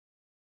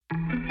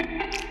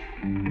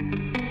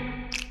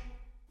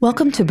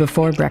Welcome to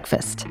Before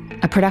Breakfast,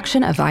 a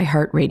production of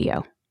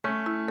iHeartRadio.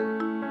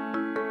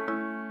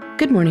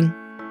 Good morning.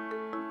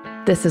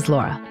 This is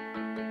Laura.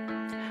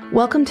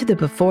 Welcome to the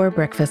Before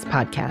Breakfast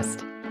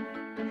podcast.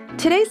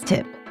 Today's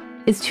tip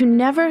is to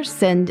never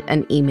send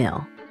an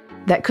email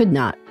that could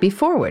not be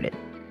forwarded,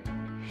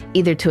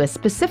 either to a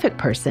specific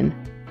person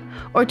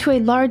or to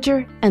a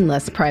larger and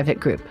less private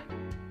group.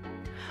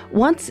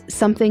 Once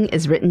something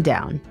is written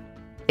down,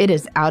 it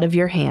is out of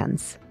your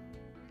hands.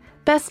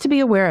 Best to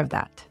be aware of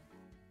that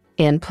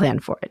and plan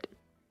for it.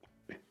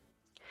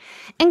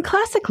 In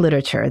classic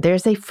literature,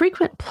 there's a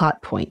frequent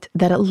plot point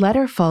that a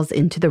letter falls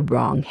into the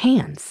wrong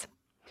hands.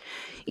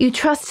 You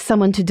trust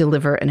someone to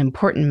deliver an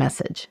important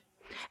message,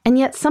 and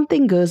yet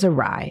something goes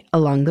awry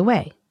along the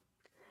way.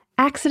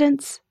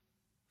 Accidents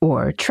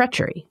or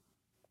treachery.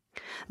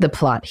 The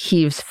plot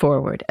heaves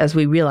forward as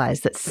we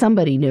realize that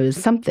somebody knows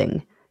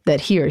something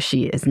that he or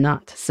she is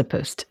not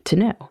supposed to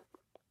know.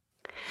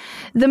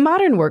 The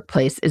modern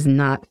workplace is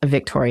not a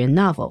Victorian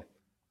novel.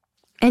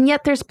 And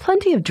yet there's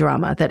plenty of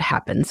drama that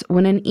happens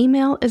when an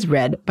email is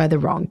read by the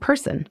wrong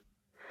person.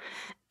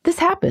 This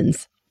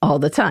happens all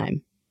the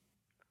time.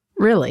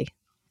 Really,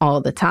 all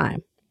the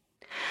time.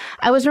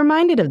 I was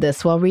reminded of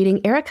this while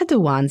reading Erica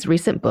Dhawan's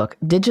recent book,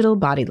 Digital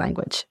Body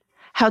Language: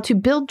 How to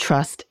Build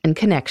Trust and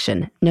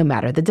Connection No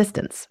Matter the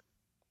Distance.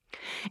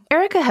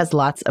 Erica has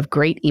lots of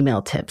great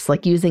email tips,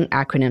 like using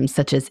acronyms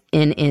such as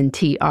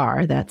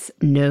NNTR, that's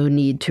no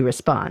need to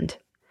respond.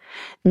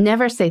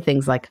 Never say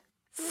things like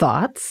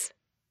thoughts.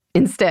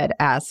 Instead,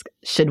 ask,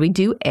 should we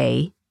do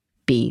A,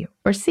 B,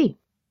 or C?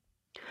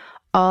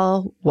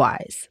 All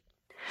wise.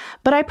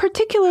 But I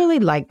particularly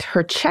liked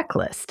her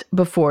checklist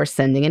before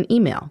sending an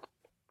email.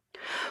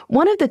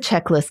 One of the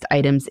checklist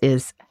items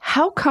is,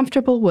 how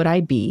comfortable would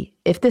I be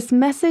if this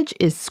message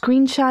is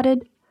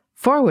screenshotted,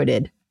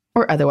 forwarded,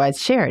 or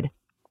otherwise shared?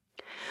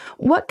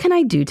 What can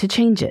I do to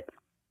change it?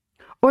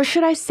 Or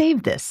should I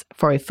save this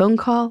for a phone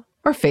call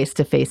or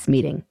face-to-face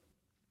meeting?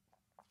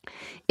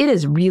 It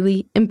is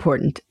really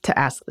important to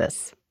ask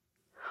this.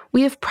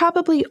 We have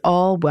probably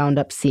all wound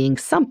up seeing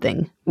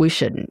something we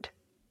shouldn't.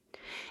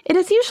 It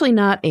is usually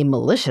not a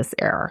malicious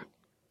error.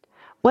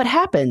 What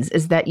happens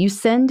is that you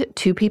send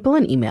two people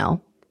an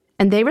email,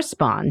 and they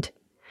respond,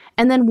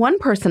 and then one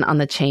person on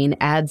the chain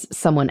adds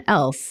someone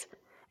else,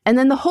 and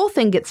then the whole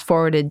thing gets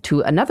forwarded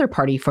to another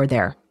party for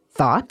their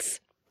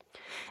thoughts.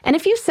 And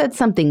if you said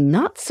something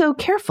not so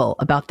careful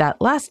about that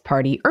last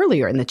party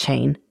earlier in the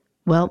chain,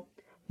 well,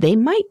 they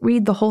might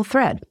read the whole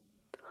thread,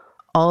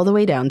 all the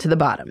way down to the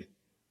bottom.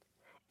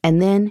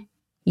 And then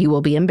you will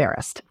be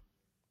embarrassed.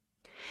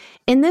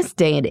 In this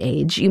day and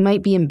age, you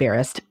might be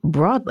embarrassed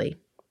broadly.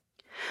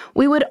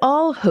 We would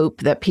all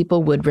hope that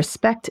people would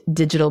respect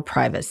digital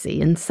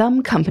privacy, and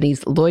some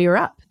companies lawyer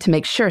up to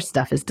make sure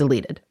stuff is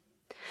deleted.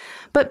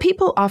 But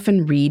people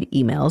often read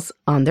emails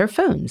on their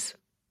phones.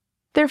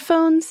 Their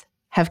phones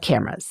have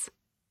cameras.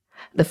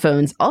 The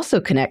phones also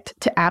connect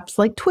to apps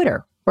like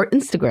Twitter or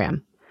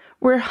Instagram,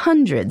 where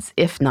hundreds,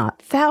 if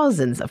not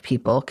thousands, of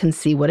people can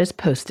see what is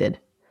posted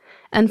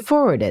and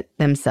forward it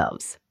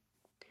themselves.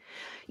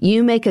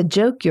 You make a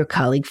joke your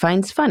colleague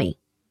finds funny.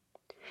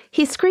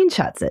 He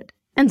screenshots it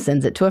and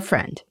sends it to a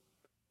friend,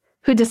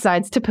 who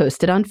decides to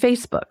post it on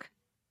Facebook.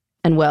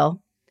 And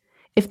well,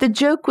 if the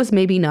joke was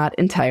maybe not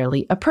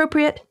entirely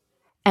appropriate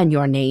and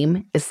your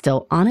name is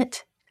still on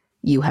it,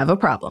 you have a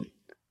problem.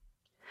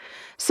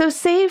 So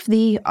save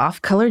the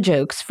off-color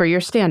jokes for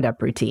your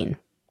stand-up routine.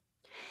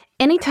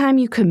 Anytime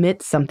you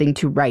commit something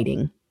to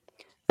writing,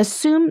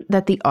 assume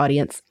that the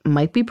audience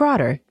might be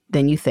broader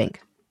than you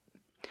think.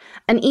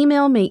 An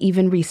email may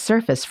even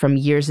resurface from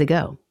years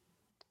ago.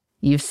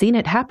 You've seen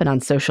it happen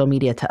on social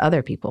media to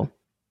other people.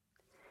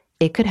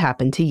 It could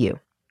happen to you.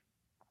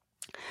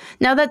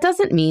 Now, that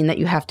doesn't mean that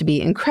you have to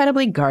be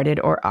incredibly guarded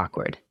or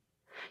awkward.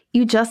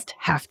 You just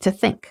have to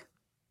think.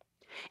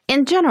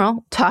 In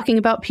general, talking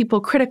about people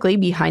critically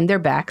behind their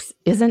backs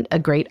isn't a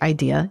great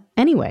idea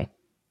anyway.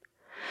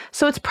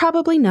 So it's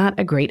probably not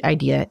a great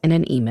idea in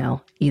an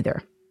email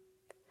either.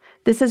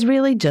 This is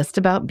really just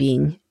about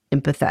being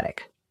empathetic.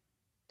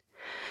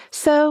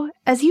 So,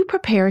 as you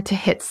prepare to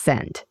hit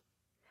send,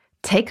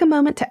 take a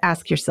moment to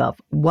ask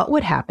yourself what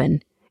would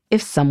happen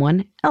if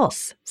someone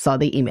else saw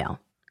the email.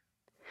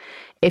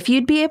 If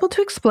you'd be able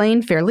to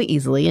explain fairly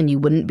easily and you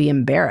wouldn't be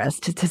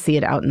embarrassed to see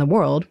it out in the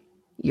world,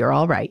 you're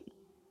all right.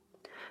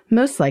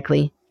 Most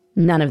likely,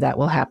 none of that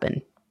will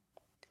happen.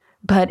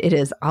 But it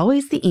is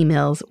always the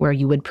emails where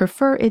you would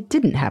prefer it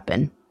didn't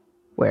happen,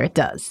 where it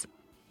does.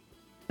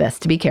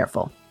 Best to be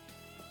careful.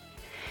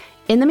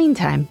 In the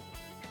meantime,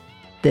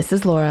 this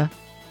is Laura.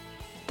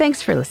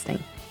 Thanks for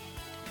listening.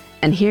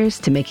 And here's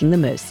to making the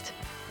most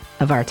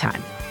of our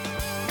time.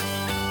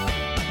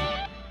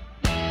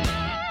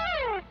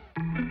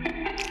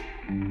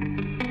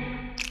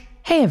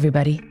 Hey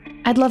everybody,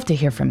 I'd love to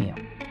hear from you.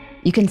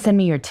 You can send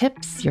me your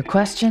tips, your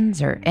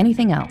questions, or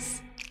anything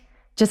else.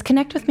 Just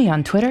connect with me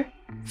on Twitter,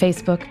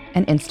 Facebook,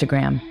 and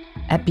Instagram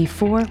at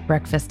Before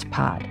Breakfast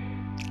Pod.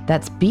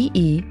 That's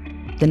BE,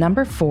 the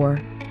number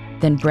 4,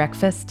 then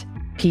Breakfast,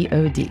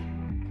 POD.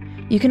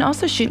 You can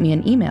also shoot me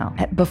an email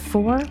at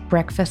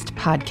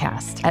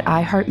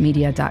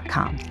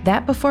beforebreakfastpodcast@iheartmedia.com.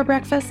 That Before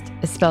Breakfast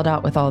is spelled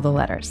out with all the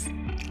letters.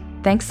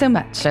 Thanks so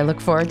much. I look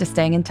forward to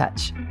staying in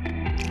touch.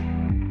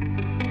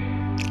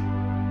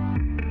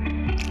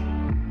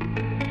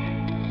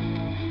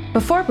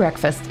 Before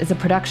Breakfast is a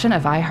production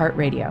of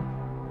iHeartRadio.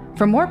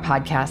 For more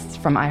podcasts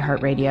from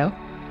iHeartRadio,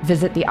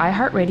 visit the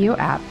iHeartRadio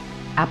app,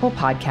 Apple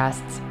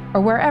Podcasts, or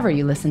wherever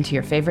you listen to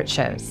your favorite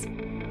shows.